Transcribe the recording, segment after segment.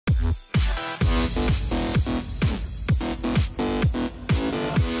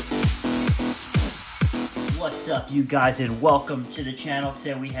up, you guys, and welcome to the channel.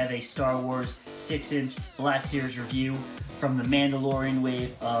 Today we have a Star Wars 6-inch Black Series review from the Mandalorian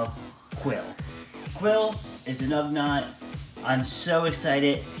wave of Kuiil. Kuiil is an Ugnaught. I'm so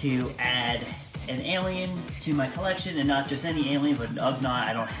excited to add an alien to my collection, and not just any alien, but an Ugnaught.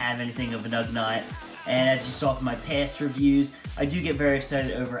 I don't have anything of an Ugnaught, and as you saw from my past reviews, I do get very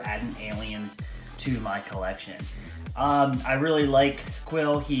excited over adding aliens to my collection. I really like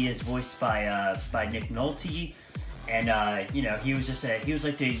Kuiil. He is voiced by Nick Nolte, and you know, he was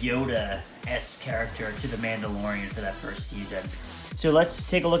like the Yoda-esque character to the Mandalorian for that first season. So let's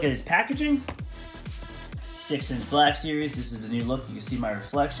take a look at his packaging. 6-inch Black Series. This is the new look. You can see my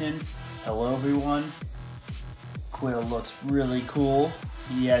reflection. Hello, everyone. Kuiil looks really cool.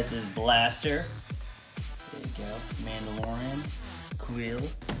 He has his blaster. There you go, Mandalorian, Kuiil.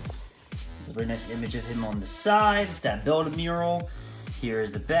 Really nice image of him on the side. It's that Build-A-Mural. Here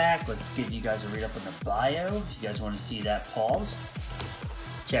is the back. Let's give you guys a read up on the bio. If you guys want to see that, pause.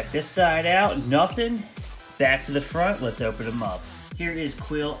 Check this side out. Nothing. Back to the front. Let's open him up. Here is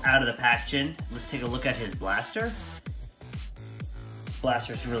Kuiil out of the packaging. Let's take a look at his blaster. This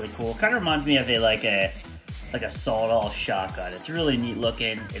blaster is really cool. Kind of reminds me of like a sawed-off shotgun. It's really neat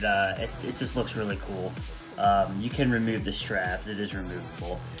looking. It just looks really cool. You can remove the strap. It is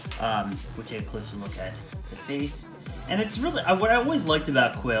removable. We'll take a closer look at the face. And it's really, what I always liked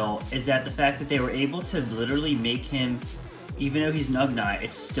about Kuiil is that the fact that they were able to literally make him, even though he's an Ugnaught,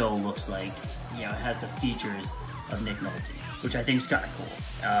 it still looks like, you know, it has the features of Nick Nolte, which I think is kind of cool.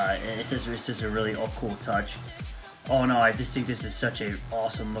 It's just a really cool touch. Oh no, I just think this is such a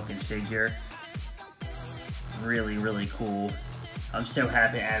awesome looking figure. Really, really cool. I'm so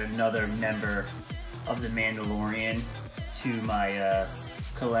happy to add another member of the Mandalorian to my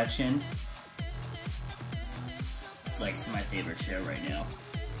collection. It's like my favorite show right now.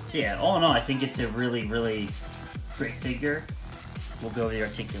 So yeah, all in all, I think it's a really, really great figure. We'll go over the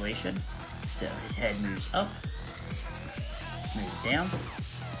articulation. So his head moves up, moves down.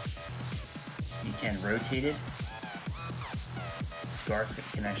 You can rotate it.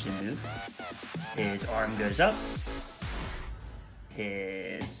 Scarf can actually move. His arm goes up.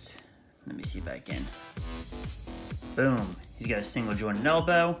 Let me see if I can. Boom. He's got a single jointed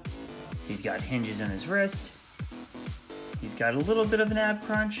elbow. He's got hinges in his wrist. He's got a little bit of an ab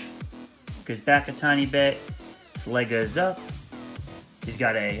crunch. Goes back a tiny bit. His leg goes up. He's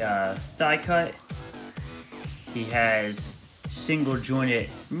got a thigh cut. He has single jointed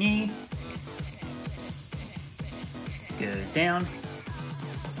knee. Goes down.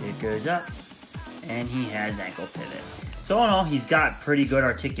 It goes up. And he has ankle pivot. So all in all, he's got pretty good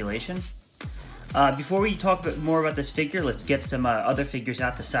articulation. Before we talk more about this figure, let's get some other figures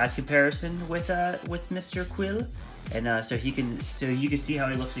out to size comparison with Mr. Kuiil, and so you can see how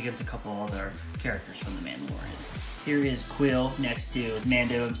he looks against a couple other characters from the Mandalorian. Here is Kuiil next to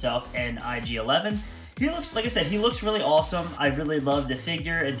Mando himself and IG-11. He looks, like I said, he looks really awesome. I really love the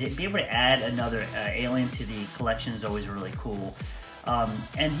figure, and to be able to add another alien to the collection is always really cool.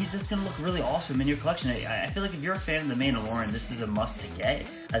 And he's just going to look really awesome in your collection. I feel like if you're a fan of The Mandalorian, this is a must to get.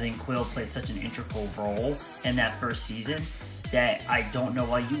 I think Kuiil played such an integral role in that first season that I don't know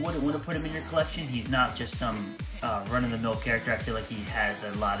why you wouldn't want to put him in your collection. He's not just some run-of-the-mill character. I feel like he has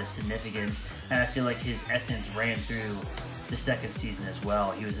a lot of significance, and I feel like his essence ran through the second season as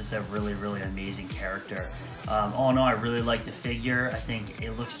well. He was just a really, really amazing character. All in all, I really like the figure. I think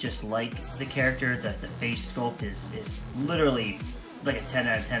it looks just like the character. The face sculpt is literally like a 10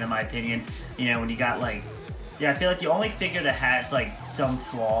 out of 10 in my opinion. You know, when you got like, yeah, I feel like the only figure that has like some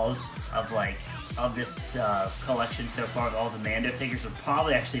flaws of this collection so far with all the Mando figures would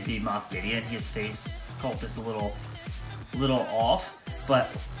probably actually be Moff Gideon. His face sculpt is a little off,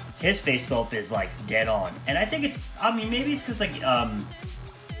 but his face sculpt is like dead on. And I think maybe it's because like,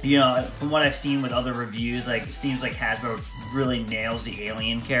 you know, from what I've seen with other reviews, like it seems like Hasbro really nails the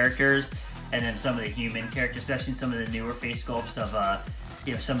alien characters. And then some of the human characters. I've seen some of the newer face sculpts of,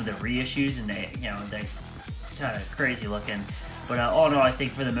 you know, some of the reissues, and they're kind of crazy looking. But all in all, I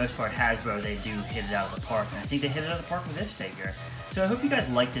think for the most part, Hasbro, they do hit it out of the park, and I think they hit it out of the park with this figure. So I hope you guys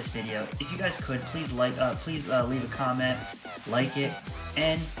liked this video. If you guys could, please leave a comment, like it,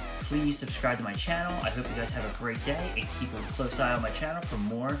 and please subscribe to my channel. I hope you guys have a great day, and keep a close eye on my channel for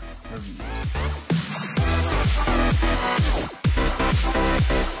more reviews.